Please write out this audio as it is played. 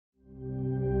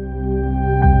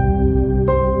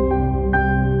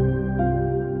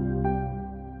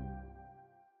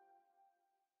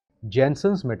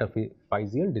Jansen's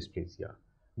Metaphyseal Dysplasia.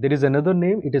 There is another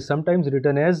name, it is sometimes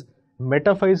written as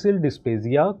Metaphyseal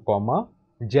Dysplasia,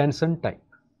 Jansen type.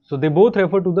 So they both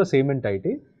refer to the same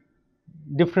entity,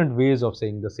 different ways of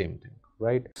saying the same thing,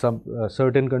 right? Some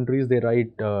certain countries they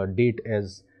write date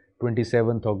as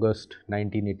 27th August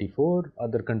 1984,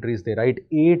 other countries they write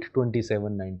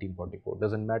 8/27/1944,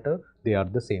 doesn't matter, they are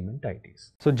the same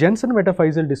entities. So Jansen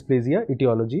Metaphyseal Dysplasia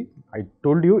etiology, I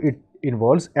told you it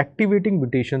involves activating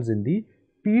mutations in the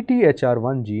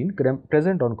PTHR1 gene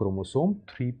present on chromosome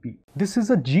 3p. This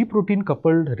is a G protein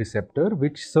coupled receptor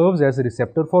which serves as a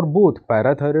receptor for both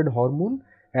parathyroid hormone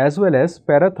as well as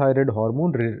parathyroid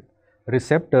hormone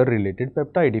receptor related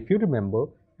peptide. If you remember,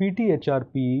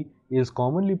 PTHRP is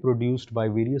commonly produced by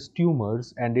various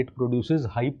tumors and it produces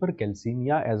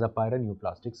hypercalcemia as a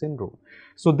paraneoplastic syndrome.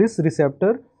 So this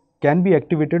receptor can be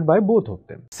activated by both of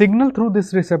them. Signal through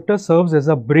this receptor serves as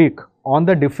a brake on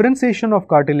the differentiation of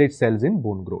cartilage cells in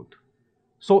bone growth.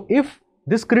 So if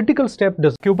this critical step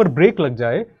does के ऊपर break लग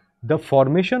जाए, the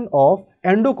formation of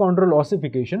endochondral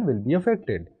ossification will be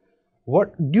affected.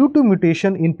 Due to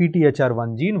mutation in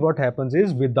PTHR1 gene, what happens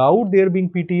is without there being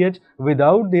PTH,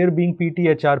 without there being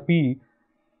PTHRP,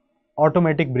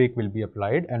 automatic brake will be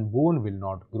applied and bone will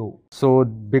not grow. So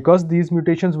because these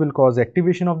mutations will cause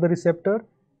activation of the receptor,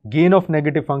 gain of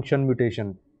negative function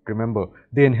mutation, remember,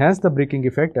 they enhance the braking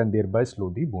effect and thereby slow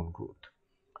the bone growth.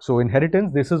 So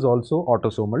inheritance, this is also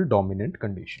autosomal dominant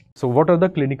condition. So what are the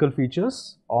clinical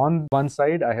features? On one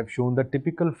side, I have shown the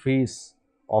typical face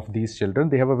of these children.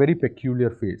 They have a very peculiar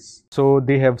face. So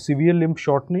they have severe limb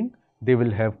shortening, they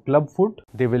will have club foot,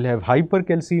 they will have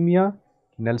hypercalcemia.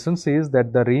 Nelson says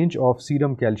that the range of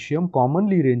serum calcium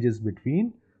commonly ranges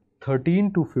between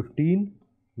 13 to 15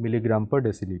 milligram per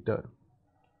deciliter.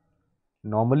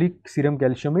 Normally serum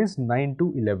calcium is 9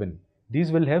 to 11.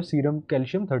 These will have serum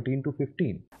calcium 13 to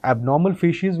 15. Abnormal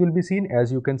facies will be seen,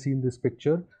 as you can see in this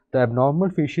picture. The abnormal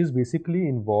facies basically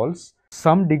involves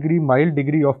some degree, mild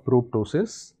degree of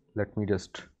proptosis. Let me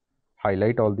just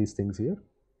highlight all these things here.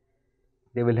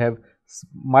 They will have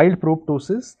mild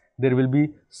proptosis. There will be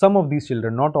some of these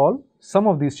children, not all, some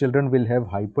of these children will have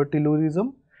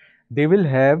hypertelorism. They will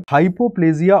have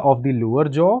hypoplasia of the lower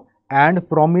jaw and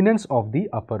prominence of the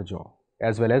upper jaw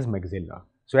as well as maxilla.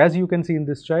 So as you can see in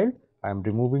this child, I am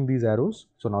removing these arrows.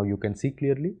 So now you can see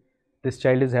clearly. This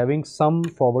child is having some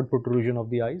forward protrusion of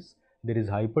the eyes. There is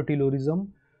hypertelorism.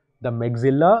 The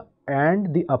maxilla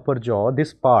and the upper jaw,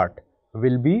 this part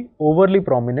will be overly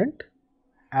prominent,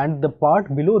 and the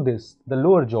part below this, the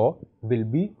lower jaw, will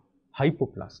be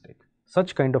hypoplastic.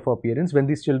 Such kind of appearance. When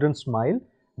these children smile,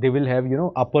 they will have,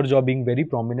 upper jaw being very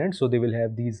prominent, so they will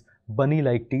have these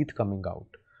bunny-like teeth coming out.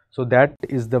 So that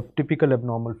is the typical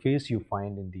abnormal face you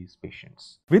find in these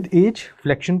patients. With age,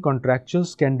 flexion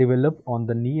contractures can develop on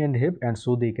the knee and hip, and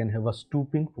so they can have a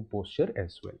stooping posture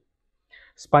as well.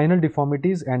 Spinal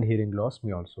deformities and hearing loss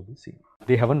may also be seen.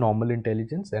 They have a normal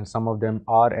intelligence and some of them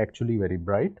are actually very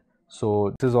bright.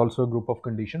 So this is also a group of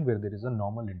condition where there is a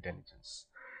normal intelligence.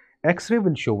 X-ray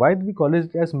will show. Why do we call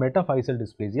it as metaphyseal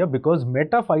dysplasia? Because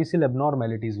metaphyseal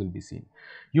abnormalities will be seen.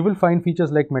 You will find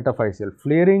features like metaphyseal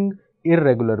flaring,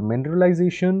 irregular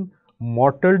mineralization,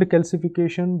 mottled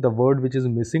calcification, the word which is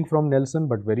missing from Nelson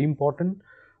but very important,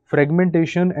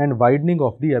 fragmentation and widening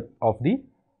of the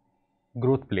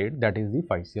growth plate, that is the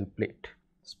physeal plate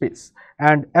space,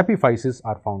 and epiphyses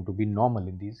are found to be normal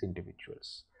in these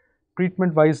individuals.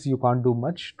 Treatment wise, you can't do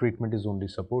much. Treatment is only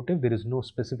supportive. There is no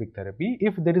specific therapy.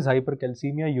 If there is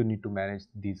hypercalcemia, you need to manage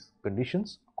these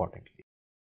conditions accordingly.